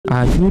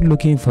Are you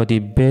looking for the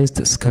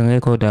best screen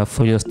recorder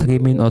for your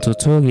streaming or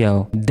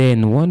tutorial?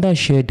 Then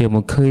Wondershare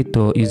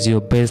Democreator is your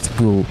best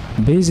go.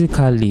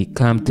 Basically,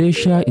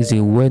 Camtasia is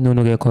a well-known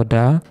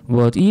recorder,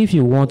 but if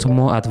you want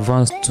more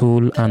advanced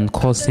tool and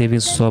cost-saving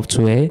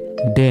software,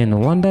 then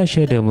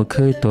Wondershare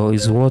Democreator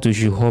is what you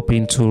should hop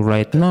into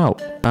right now.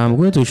 I'm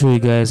going to show you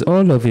guys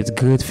all of its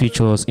great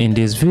features in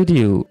this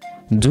video.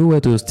 Do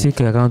well to stick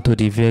around to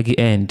the very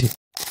end.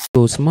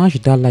 So smash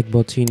that like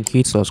button,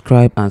 hit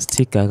subscribe and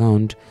stick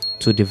around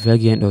to the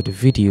very end of the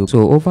video.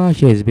 So over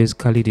here is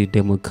basically the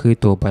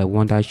Democreator by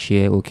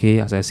Wondershare. Okay,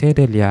 as I said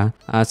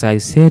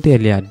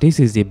earlier,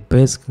 this is the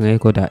best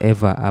recorder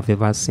I've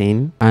ever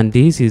seen, and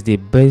this is the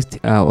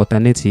best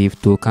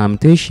alternative to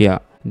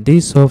Camtasia.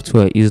 This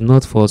software is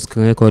not for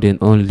screen recording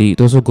only, it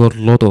also got a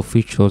lot of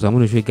features. I'm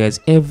going to show you guys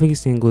every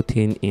single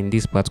thing in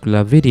this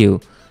particular video,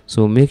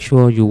 so make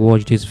sure you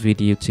watch this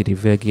video to the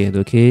very end.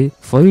 Okay,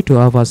 for you to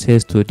have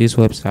access to this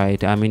website,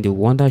 the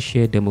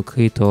Wondershare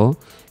Democreator,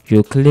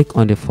 you click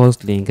on the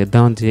first link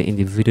down there in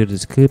the video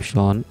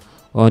description,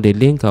 or the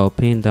link I'll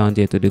pin down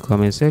there to the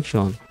comment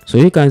section. So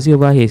you can see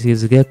over here it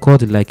says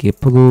record like a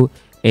pro,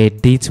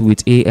 edit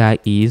with AI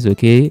is.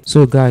 Okay,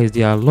 so guys,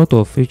 there are a lot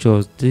of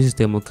features this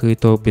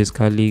Democreator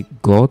basically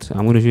got.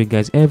 I'm going to show you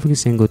guys every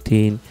single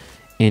thing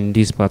in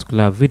this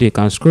particular video. You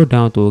can scroll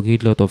down to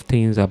read a lot of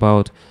things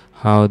about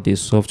how the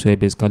software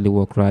basically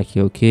work right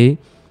here. Okay,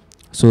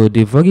 so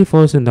the very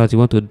first thing that you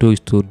want to do is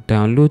to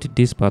download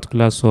this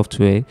particular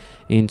software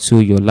into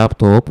your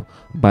laptop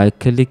by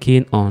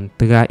clicking on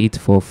try it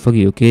for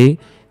free. Okay,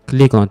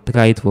 click on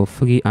try it for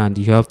free and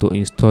you have to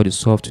install the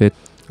software.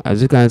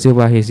 As you can see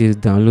over here, it says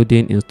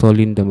downloading,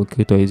 installing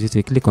Democreator. You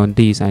just click on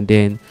this and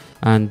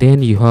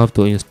then you have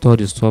to install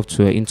the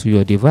software into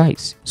your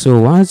device. So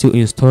once you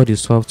install the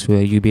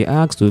software, you'll be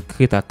asked to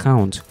create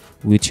account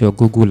with your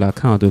Google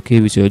account.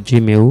 Okay, with your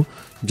Gmail.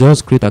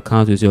 Just create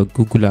account with your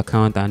Google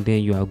account and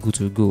then you are good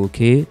to go.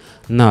 Okay,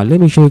 now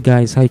let me show you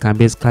guys how you can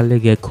basically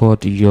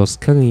record your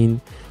screen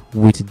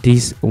with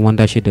this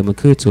Wondershare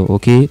Democreator.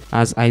 Okay,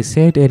 as I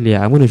said earlier,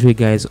 I'm going to show you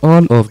guys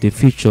all of the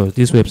features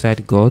this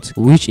website got,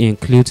 which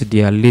includes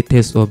their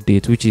latest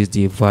update, which is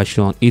the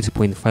version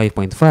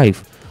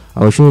 8.5.5.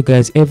 I'll show you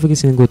guys every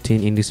single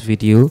thing in this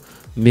video.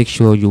 Make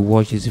sure you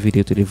watch this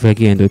video to the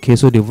very end. Okay,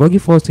 so the very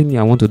first thing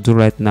I want to do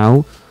right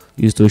now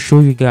is to show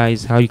you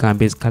guys how you can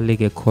basically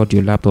record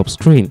your laptop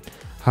screen,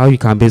 how you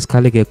can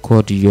basically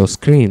record your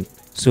screen.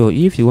 So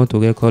if you want to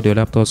record your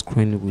laptop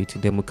screen with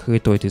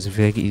Democreator, it is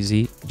very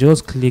easy.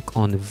 Just click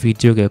on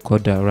video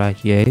recorder right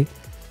here.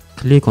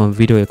 Click on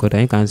video recorder.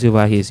 You can see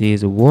over here it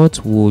says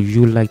what would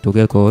you like to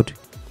record.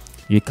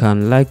 You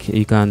can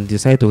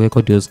decide to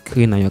record your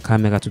screen and your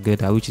camera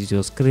together, which is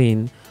your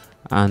screen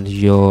and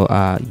your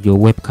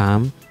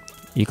webcam.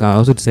 You can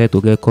also decide to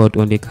record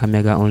only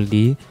camera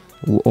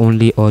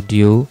only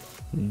audio,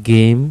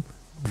 game,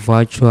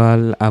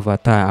 virtual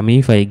avatar.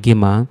 If you're a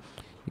gamer,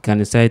 you can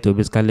decide to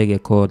basically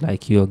record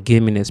like your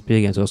gaming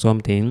experience or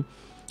something,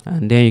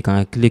 and then you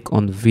can click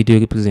on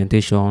video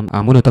representation.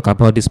 I'm going to talk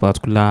about this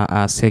particular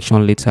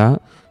section later.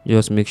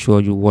 Just make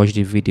sure you watch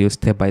the video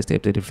step by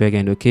step to the very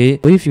end. Okay,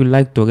 so if you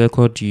like to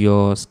record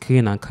your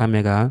screen and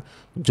camera,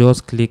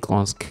 just click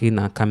on screen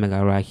and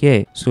camera right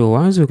here. So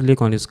once you click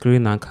on the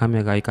screen and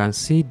camera, you can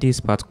see this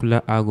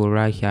particular arrow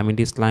right here,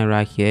 this line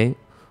right here,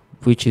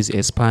 which is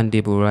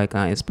expandable. Right, I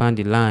can expand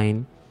the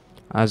line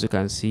as you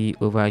can see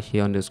over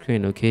here on the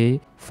screen. Okay,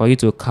 for you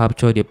to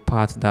capture the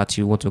part that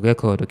you want to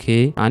record.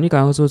 Okay, and you can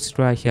also see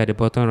right here at the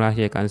bottom right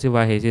here, you can see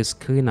over here it says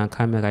screen and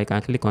camera. You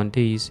can click on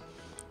this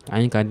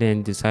and you can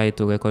then decide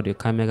to record your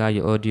camera,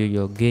 your audio,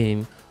 your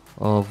game,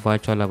 or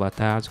virtual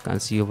avatar, as you can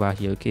see over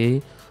here.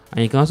 Okay,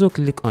 and you can also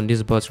click on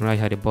this button right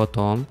here at the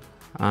bottom,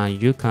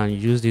 and you can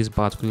use this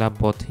particular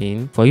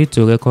button for you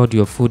to record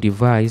your full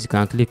device. You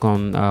can click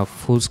on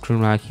full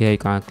screen right here. You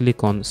can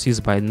click on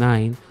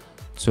 6:9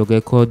 to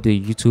record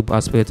the YouTube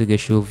aspect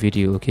ratio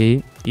video.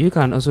 Okay, you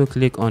can also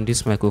click on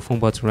this microphone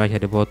button right here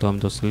at the bottom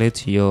to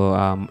select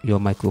your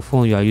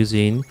microphone you are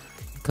using.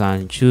 You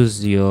can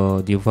choose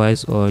your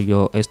device or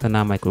your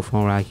external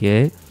microphone right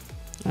here,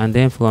 and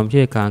then from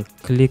here you can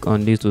click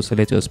on this to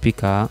select your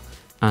speaker.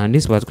 And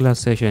this particular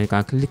section, you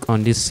can click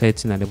on this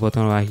setting at the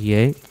bottom right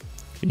here.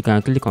 You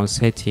can click on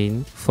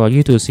setting for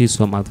you to see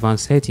some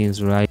advanced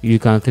settings. Right, you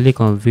can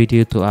click on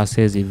video to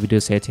access the video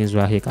settings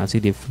right here. You can see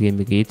the frame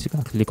rate. You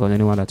can click on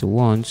anyone that you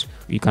want.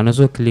 You can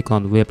also click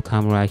on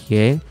webcam right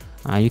here,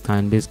 and you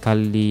can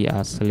basically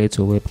select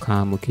your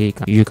webcam. Okay,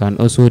 you can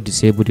also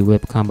disable the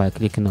webcam by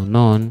clicking on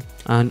none.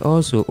 And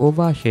also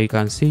over here you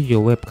can see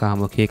your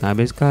webcam. Okay, you can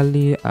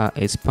basically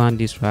expand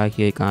this right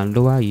here. You can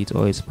lower it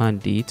or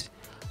expand it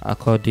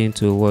according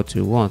to what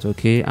you want.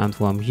 Okay, and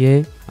from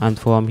here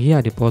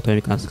at the bottom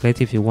you can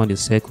select if you want the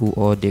circle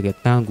or the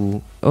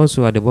rectangle.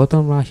 Also at the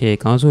bottom right here you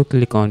can also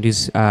click on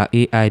this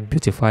AI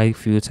beautify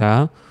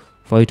filter,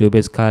 for you to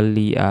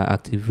basically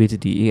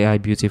activate the AI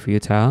beauty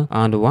filter.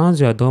 And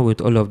once you are done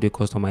with all of the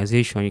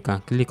customization, you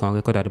can click on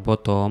record at the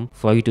bottom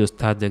for you to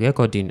start the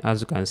recording,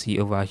 as you can see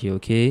over here.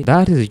 Okay,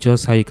 that is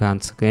just how you can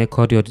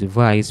record your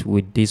device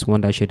with this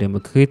Wondershare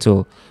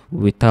Democreator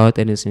without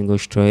any single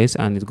stress,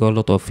 and it's got a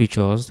lot of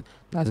features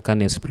that you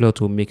can explore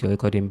to make your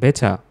recording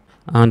better.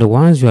 And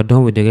once you are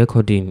done with the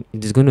recording,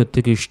 it is going to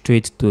take you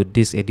straight to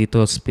this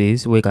editor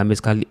space where you can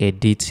basically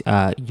edit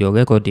your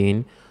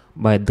recording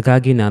by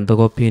dragging and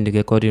dropping the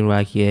recording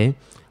right here,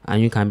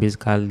 and you can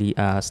basically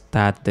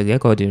start the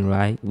recording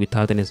right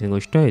without any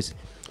single stress.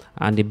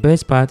 And the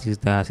best part is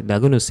that they're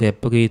going to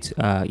separate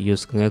your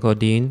screen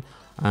recording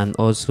and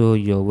also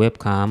your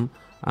webcam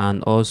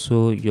and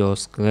also your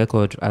screen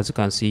record, as you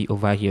can see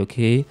over here.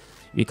 Okay,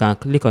 you can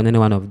click on any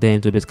one of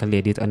them to basically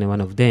edit any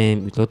one of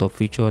them with a lot of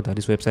features that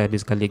this website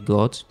basically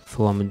got,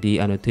 from the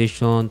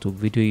annotation to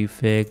video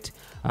effect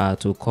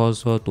to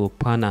cursor to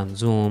pan and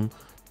zoom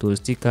to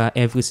sticker.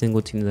 Every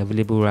single thing is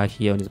available right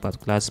here on this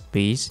particular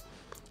space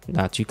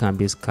that you can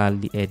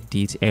basically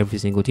edit every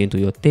single thing to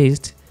your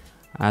taste,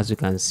 as you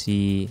can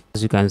see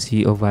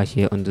over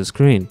here on the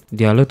screen.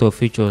 There are a lot of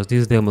features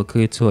this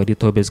DemoCreator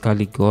editor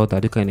basically got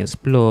that you can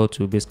explore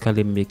to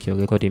basically make your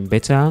recording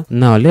better.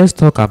 Now let's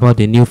talk about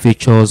the new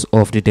features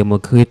of the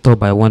DemoCreator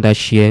by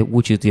Wondershare,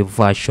 which is the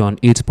version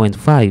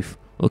 8.5.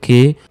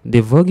 Okay,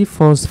 the very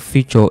first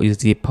feature is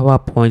the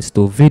PowerPoint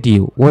to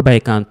video, whereby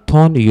you can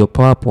turn your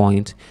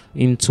PowerPoint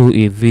into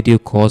a video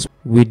course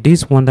with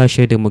this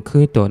Wondershare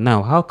Democreator.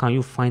 Now, how can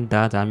you find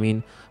that? I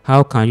mean,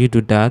 how can you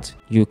do that?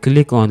 You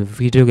click on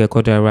video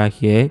recorder right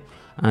here,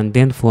 and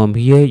then from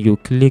here you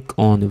click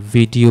on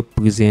video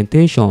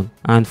presentation,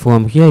 and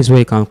from here is where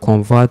you can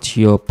convert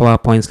your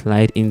PowerPoint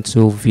slide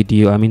into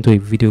video, into a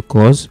video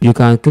course. You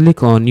can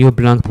click on new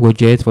blank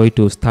project for you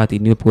to start a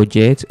new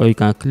project, or you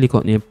can click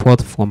on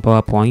import from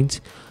PowerPoint,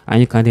 and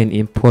you can then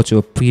import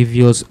your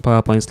previous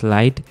PowerPoint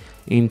slide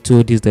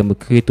into this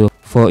DemoCreator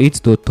for it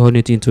to turn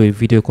it into a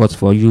video course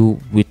for you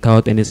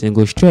without any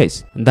single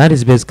stress. That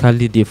is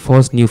basically the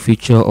first new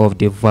feature of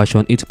the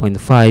version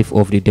 8.5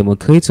 of the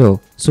DemoCreator.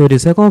 So the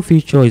second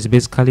feature is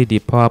basically the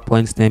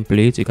PowerPoint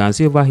template. You can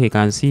see over here, you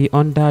can see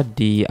under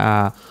the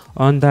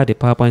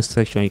PowerPoint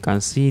section, you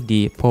can see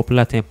the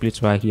popular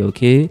templates right here.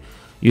 Okay,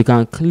 you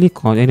can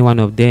click on any one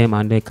of them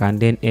and they can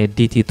then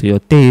edit it to your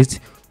taste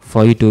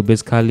for you to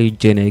basically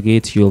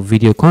generate your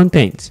video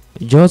content.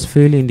 Just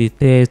fill in the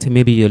text,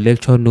 maybe your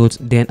lecture notes,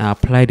 then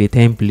apply the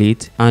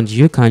template, and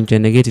you can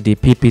generate the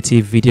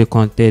PPT video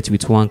content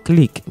with one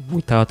click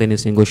without any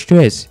single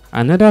stress.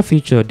 Another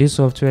feature this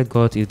software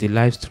got is the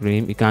live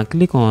stream. You can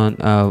click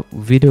on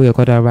video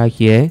recorder right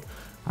here,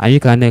 and you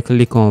can then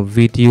click on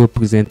video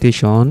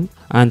presentation,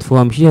 and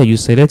from here you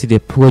select the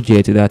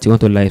project that you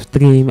want to live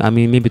stream,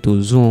 maybe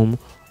to Zoom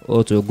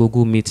or to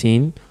Google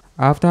Meeting.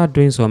 After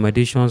doing some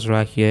additions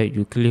right here,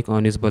 you click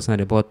on this button at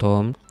the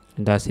bottom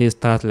that says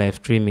start live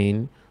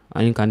streaming,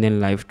 and you can then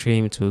live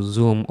stream to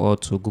Zoom or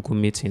to Google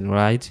Meeting,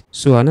 right?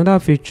 So another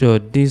feature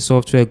this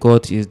software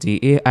got is the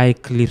AI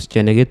clips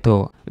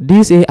generator.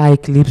 This AI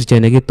clips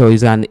generator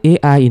is an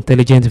AI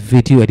intelligent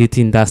video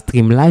editing that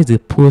streamlines the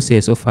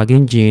process of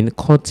arranging,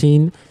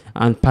 cutting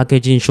and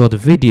packaging short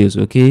videos,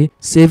 okay,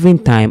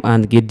 saving time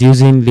and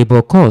reducing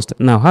labor cost.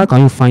 Now, how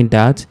can you find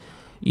that?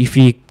 If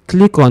you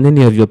click on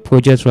any of your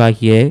projects right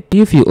here,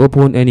 if you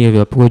open any of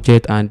your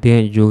project and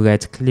then you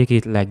right click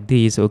it like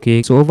this,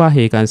 okay, so over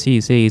here you can see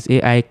it says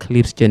AI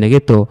clips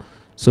generator.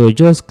 So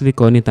just click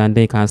on it and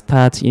then you can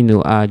start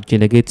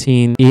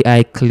generating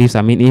AI clips,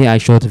 AI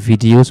short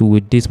videos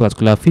with this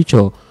particular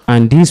feature,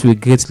 and this will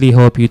greatly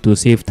help you to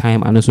save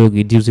time and also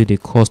reduce the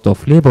cost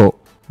of labor.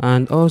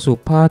 And also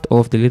part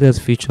of the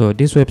latest feature,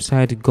 this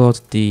website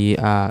got the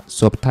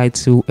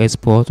subtitle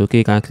export. Okay,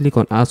 you can click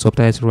on add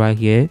subtitle right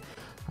here,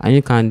 and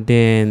you can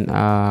then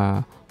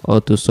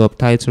auto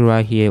subtitle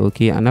right here.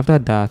 Okay, and after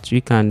that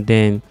you can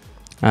then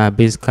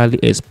basically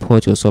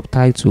export your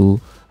subtitle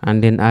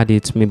and then add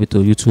it maybe to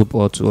YouTube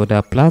or to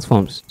other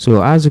platforms.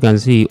 So as you can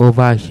see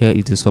over here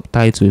is the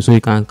subtitle, so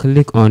you can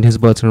click on this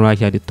button right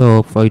here at the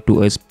top for you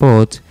to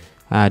export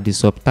the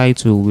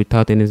subtitle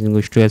without any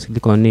single stress.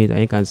 Click on it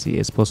and you can see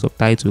export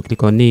subtitle.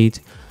 Click on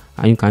it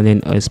and you can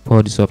then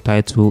export the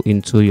subtitle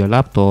into your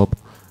laptop,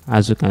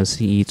 as you can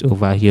see it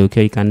over here.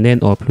 Okay, you can then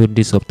upload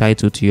this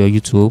subtitle to your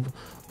YouTube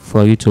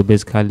for you to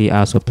basically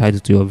add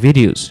subtitles to your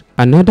videos.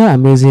 Another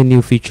amazing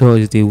new feature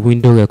is the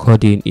window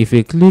recording. If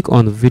you click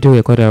on video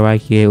recorder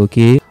right here,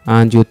 okay,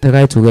 and you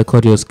try to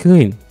record your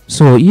screen,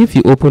 so if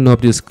you open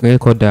up the screen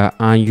recorder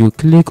and you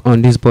click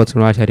on this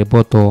button right at the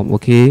bottom,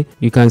 okay,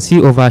 you can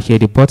see over here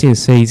the button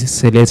says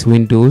select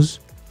windows.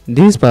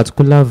 This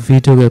particular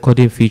video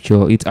recording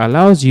feature, it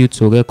allows you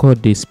to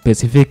record the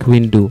specific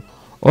window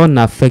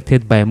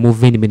unaffected by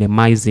moving,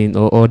 minimizing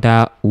or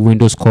other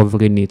windows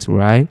covering it,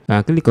 right?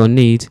 And click on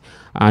it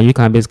and you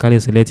can basically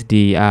select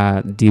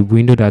the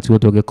window that you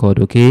want to record.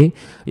 Okay,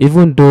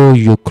 even though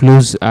you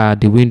close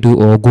the window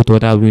or go to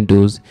other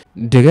windows,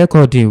 the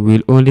recording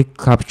will only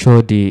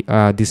capture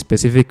the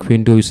specific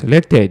window you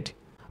selected.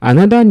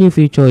 Another new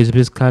feature is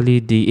basically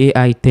the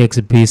AI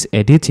text-based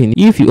editing.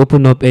 If you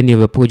open up any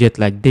of a project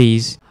like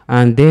this,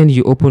 and then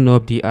you open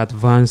up the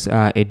advanced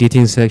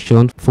editing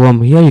section,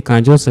 from here you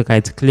can just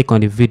right click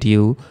on the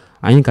video,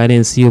 and you can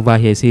then see over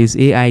here it says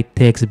AI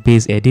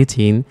text-based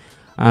editing,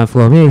 and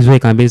from here is where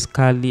you can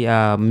basically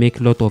make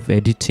a lot of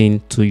editing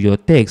to your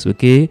text.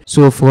 Okay,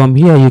 so from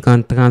here you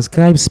can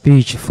transcribe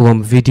speech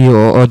from video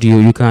or audio,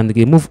 you can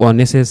remove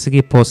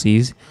unnecessary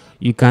pauses,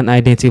 you can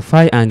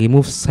identify and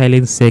remove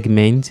silent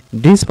segments.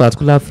 This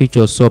particular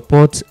feature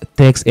supports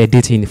text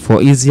editing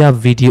for easier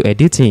video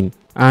editing.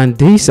 And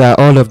these are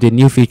all of the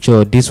new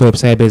features this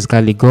website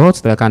basically got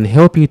that can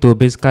help you to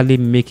basically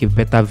make a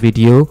better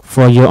video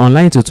for your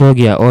online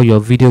tutorial or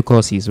your video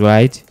courses,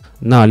 right?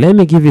 Now let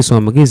me give you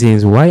some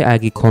reasons why I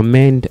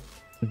recommend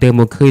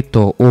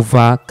DemoCreator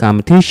over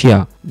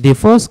Camtasia. The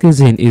first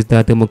reason is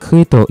that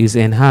DemoCreator is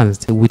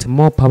enhanced with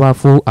more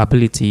powerful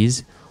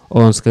abilities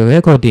on screen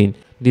recording.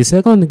 The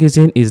second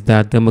reason is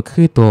that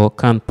DemoCreator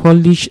can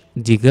polish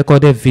the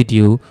recorded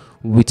video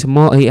with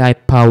more AI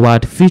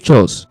powered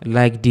features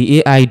like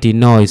the AI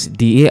denoise,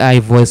 the AI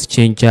voice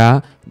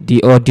changer,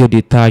 the audio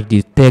detach,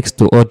 the text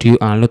to audio,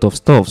 and a lot of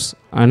stuffs.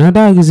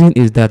 Another reason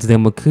is that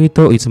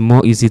DemoCreator is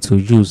more easy to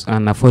use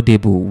and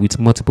affordable with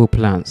multiple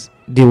plans.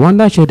 The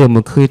Wondershare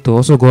Democreator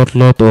also got a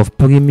lot of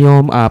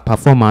premium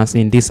performance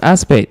in this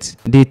aspect.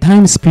 The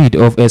time speed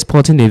of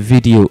exporting a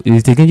video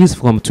is ranges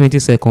from 20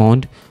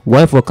 seconds,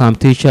 while for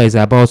Camtasia is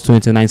about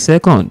 29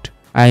 seconds.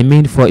 I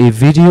mean for a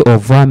video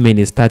of 1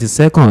 minute 30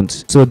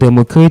 seconds. So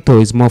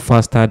DemoCreator is more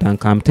faster than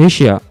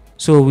Camtasia.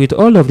 So with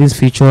all of these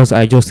features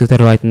I just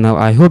stated right now,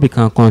 I hope you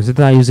can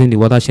consider using the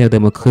Wondershare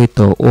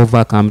Democreator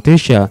over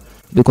Camtasia,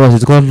 because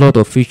it's got a lot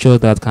of features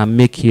that can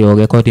make your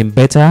recording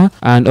better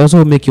and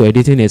also make your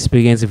editing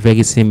experience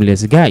very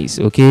seamless, guys.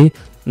 Okay,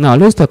 now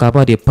let's talk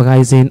about the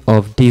pricing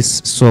of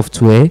this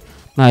software.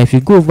 Now if you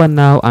go over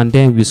now and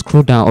then we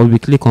scroll down or we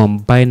click on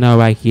buy now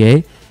right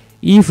here,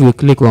 if we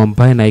click on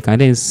buy now you can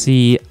then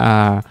see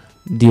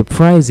the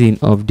pricing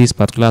of this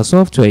particular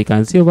software. You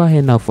can see over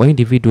here now for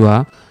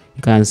individual,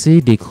 you can see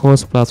the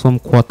cross-platform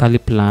quarterly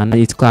plan.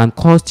 It can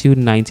cost you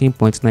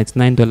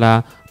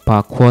 $19.99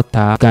 per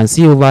quarter. You can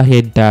see over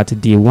here that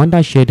the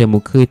Wondershare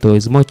Democreator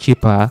is much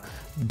cheaper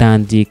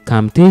than the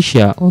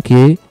Camtasia.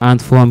 Okay,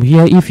 and from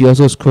here if you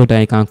also scroll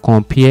down you can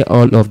compare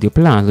all of the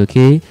plans.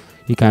 Okay,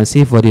 you can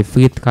see for the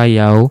free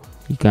trial,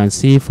 you can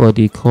see for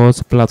the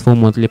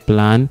cross-platform monthly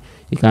plan,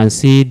 you can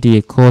see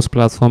the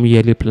cross-platform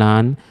yearly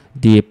plan,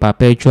 the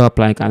perpetual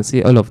plan. You can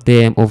see all of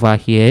them over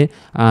here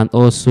and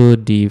also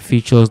the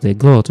features they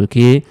got.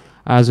 Okay,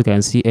 as you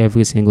can see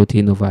every single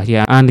thing over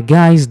here. And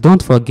guys,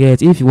 don't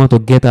forget, if you want to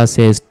get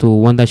access to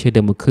Wondershare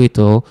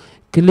Democreator,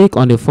 click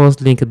on the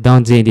first link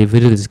down there in the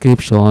video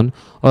description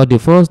or the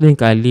first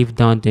link I leave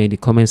down there in the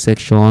comment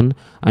section,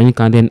 and you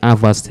can then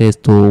have access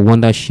to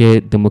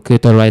Wondershare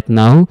Democreator right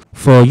now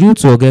for you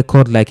to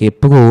record like a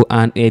pro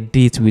and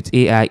edit with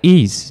AI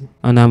ease.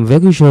 And I'm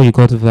very sure you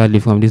got value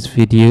from this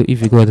video.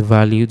 If you got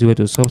value, do it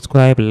to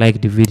subscribe,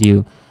 like the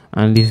video,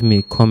 and leave me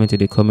a comment in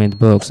the comment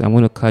box. I'm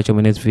going to catch you in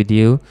my next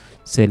video.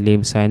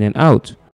 Selim signing out.